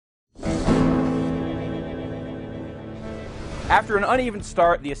After an uneven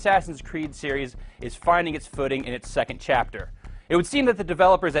start, the Assassin's Creed series is finding its footing in its second chapter. It would seem that the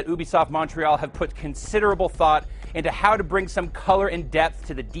developers at Ubisoft Montreal have put considerable thought into how to bring some color and depth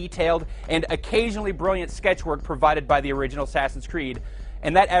to the detailed and occasionally brilliant sketchwork provided by the original Assassin's Creed,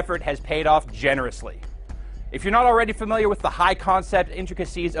 and that effort has paid off generously. If you're not already familiar with the high concept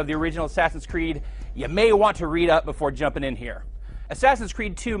intricacies of the original Assassin's Creed, you may want to read up before jumping in here. Assassin's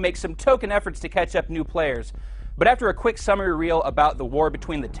Creed 2 makes some token efforts to catch up new players, but after a quick summary reel about the war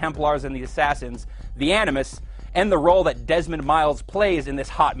between the Templars and the Assassins, the Animus, and the role that Desmond Miles plays in this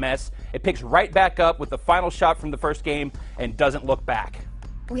hot mess, it picks right back up with the final shot from the first game and doesn't look back.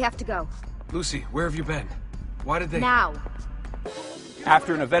 We have to go. Lucy, where have you been? Why did they... Now.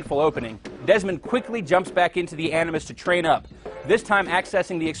 After an eventful opening, Desmond quickly jumps back into the Animus to train up, this time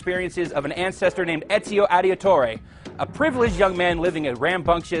accessing the experiences of an ancestor named Ezio Auditore, a privileged young man living a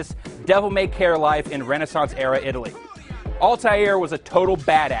rambunctious, devil-may-care life in Renaissance-era Italy. Altair was a total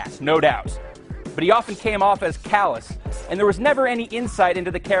badass, no doubt, but he often came off as callous, and there was never any insight into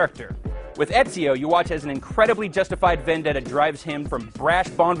the character. With Ezio, you watch as an incredibly justified vendetta drives him from brash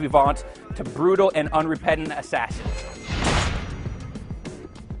bon vivant to brutal and unrepentant assassin.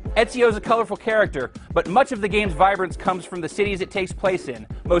 Ezio is a colorful character, but much of the game's vibrance comes from the cities it takes place in,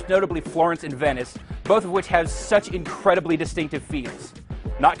 most notably Florence and Venice, both of which have such incredibly distinctive feels.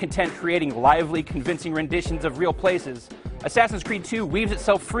 Not content creating lively, convincing renditions of real places, Assassin's Creed 2 weaves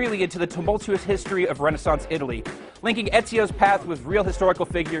itself freely into the tumultuous history of Renaissance Italy, linking Ezio's path with real historical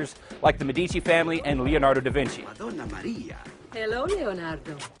figures like the Medici family and Leonardo da Vinci. Madonna Maria. Hello,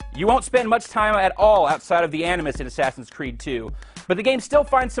 Leonardo. You won't spend much time at all outside of the Animus in Assassin's Creed 2, but the game still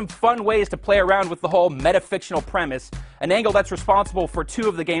finds some fun ways to play around with the whole metafictional premise, an angle that's responsible for two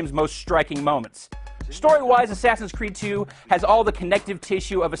of the game's most striking moments. Story-wise, Assassin's Creed 2 has all the connective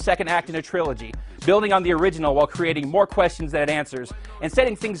tissue of a second act in a trilogy, building on the original while creating more questions than it answers, and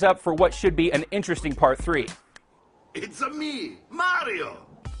setting things up for what should be an interesting Part 3. It's me, Mario!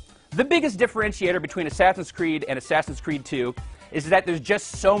 The biggest differentiator between Assassin's Creed and Assassin's Creed 2 is that there's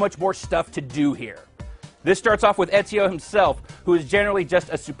just so much more stuff to do here. This starts off with Ezio himself, who is generally just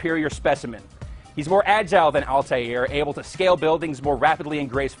a superior specimen. He's more agile than Altair, able to scale buildings more rapidly and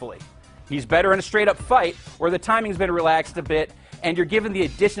gracefully. He's better in a straight-up fight, where the timing's been relaxed a bit, and you're given the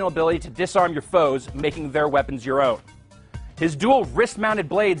additional ability to disarm your foes, making their weapons your own. His dual wrist-mounted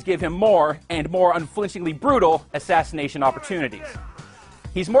blades give him more, and more unflinchingly brutal, assassination opportunities.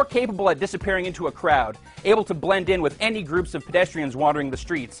 He's more capable at disappearing into a crowd, able to blend in with any groups of pedestrians wandering the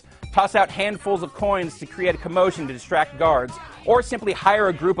streets, toss out handfuls of coins to create a commotion to distract guards, or simply hire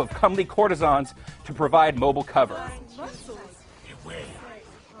a group of comely courtesans to provide mobile cover.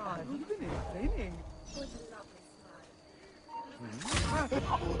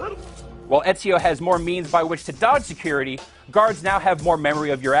 While Ezio has more means by which to dodge security, guards now have more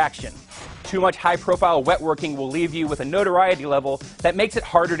memory of your action. Too much high-profile wetworking will leave you with a notoriety level that makes it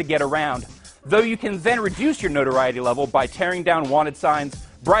harder to get around, though you can then reduce your notoriety level by tearing down wanted signs,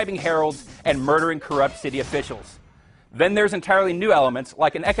 bribing heralds, and murdering corrupt city officials. Then there's entirely new elements,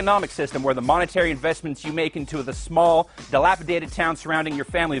 like an economic system where the monetary investments you make into the small, dilapidated town surrounding your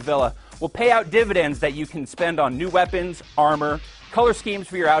family villa will pay out dividends that you can spend on new weapons, armor, color schemes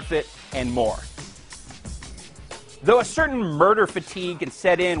for your outfit, and more. Though a certain murder fatigue can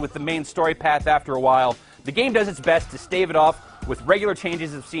set in with the main story path after a while, the game does its best to stave it off with regular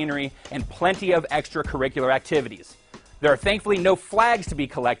changes of scenery and plenty of extracurricular activities. There are thankfully no flags to be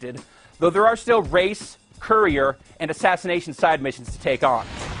collected, though there are still race, courier, and assassination side missions to take on.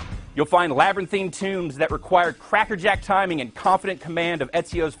 You'll find labyrinthine tombs that require crackerjack timing and confident command of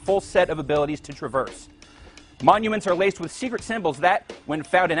Ezio's full set of abilities to traverse. Monuments are laced with secret symbols that, when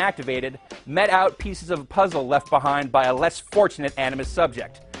found and activated, met out pieces of a puzzle left behind by a less fortunate Animus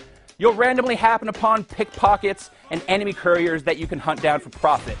subject. You'll randomly happen upon pickpockets and enemy couriers that you can hunt down for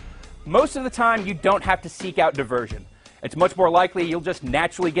profit. Most of the time, you don't have to seek out diversion. It's much more likely you'll just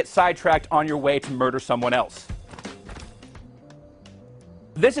naturally get sidetracked on your way to murder someone else.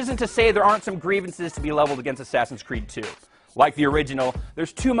 This isn't to say there aren't some grievances to be leveled against Assassin's Creed 2. Like the original,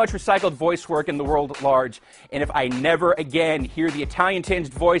 there's too much recycled voice work in the world at large, and if I never again hear the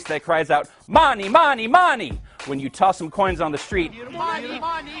Italian-tinged voice that cries out, "Money, money, money!" when you toss some coins on the street,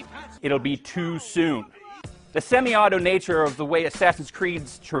 it'll be too soon. The semi-auto nature of the way Assassin's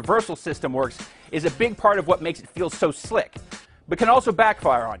Creed's traversal system works is a big part of what makes it feel so slick, but can also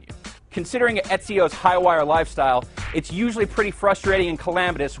backfire on you. Considering Ezio's high-wire lifestyle, it's usually pretty frustrating and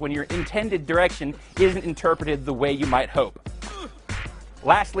calamitous when your intended direction isn't interpreted the way you might hope.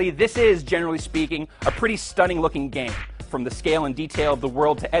 Lastly, this is, generally speaking, a pretty stunning-looking game, from the scale and detail of the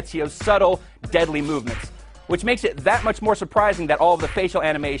world to Ezio's subtle, deadly movements, which makes it that much more surprising that all of the facial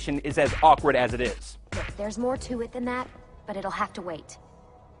animation is as awkward as it is. Look, there's more to it than that, but it'll have to wait.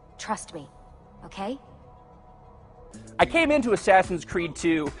 Trust me, okay? I came into Assassin's Creed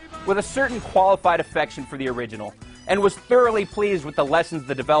 2 with a certain qualified affection for the original, and was thoroughly pleased with the lessons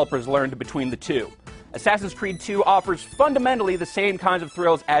the developers learned between the two. Assassin's Creed 2 offers fundamentally the same kinds of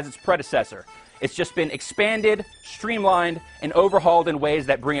thrills as its predecessor. It's just been expanded, streamlined, and overhauled in ways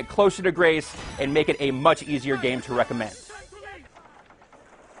that bring it closer to grace and make it a much easier game to recommend.